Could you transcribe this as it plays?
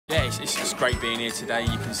Yeah, it's great being here today.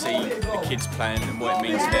 You can see the kids playing and what it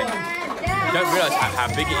means to them. You don't realise how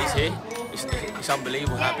big it is here. It's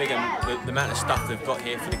unbelievable how big, and the amount of stuff they've got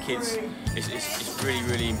here for the kids is really,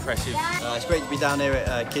 really impressive. It's great to be down here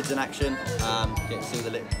at Kids in Action, get to see all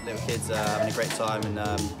the little kids having a great time and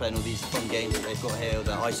playing all these fun games that they've got here,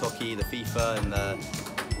 the ice hockey, the FIFA, and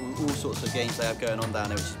all sorts of games they have going on down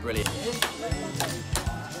here, which is brilliant.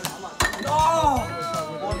 Oh!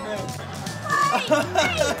 1-0.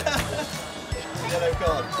 Yellow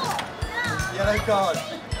card. Yellow card.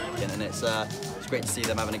 And it's great to see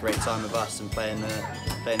them having a great time with us and playing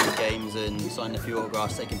these games and signing a few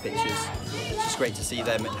autographs, taking pictures. It's just great to see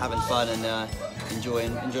them having fun and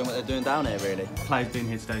enjoying what they're doing down here, really. Players being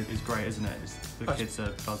here today is great, isn't it? The kids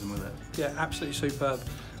are buzzing with it. Yeah, absolutely superb.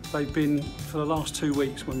 They've been for the last 2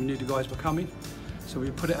 weeks when we knew the guys were coming. So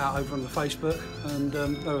we put it out over on the Facebook, and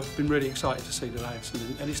they've been really excited to see the lads.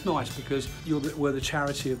 And it's nice because we're the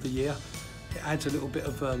charity of the year. It adds a little bit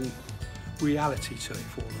of reality to it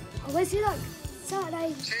for them. Oh, where's you, like,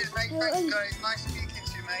 Saturday? Cheers, mate. Thanks, guys. Nice speaking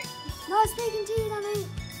to you, mate. Nice speaking to you, Danny.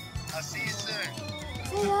 I'll see you soon.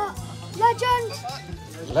 See ya. Legend!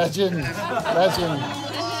 Legend! Legend!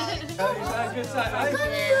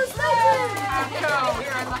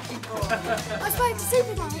 I spoke to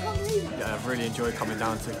Super Dan, I can't believe it. Yeah, I've really enjoyed coming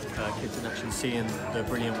down to Kids in Action, seeing the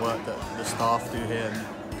brilliant work that the staff do here, and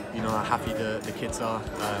you know how happy the kids are.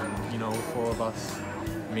 You know, all 4 of us,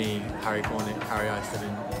 me, Harry Cornick, Harry Isted,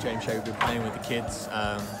 and James Shea, we've been playing with the kids,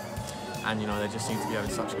 and you know they just seem to be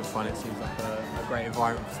having such good fun. It seems like a great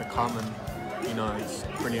environment to come, and you know it's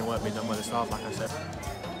brilliant work being done by the staff, like I said.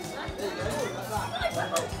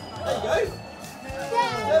 There you go.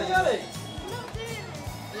 Yeah.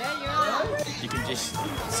 You can just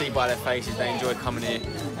see by their faces they enjoy coming here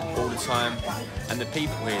all the time, and the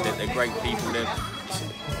people here, they're great people.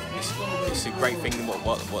 It's a great thing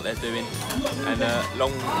what they're doing, and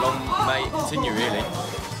long may it continue, really.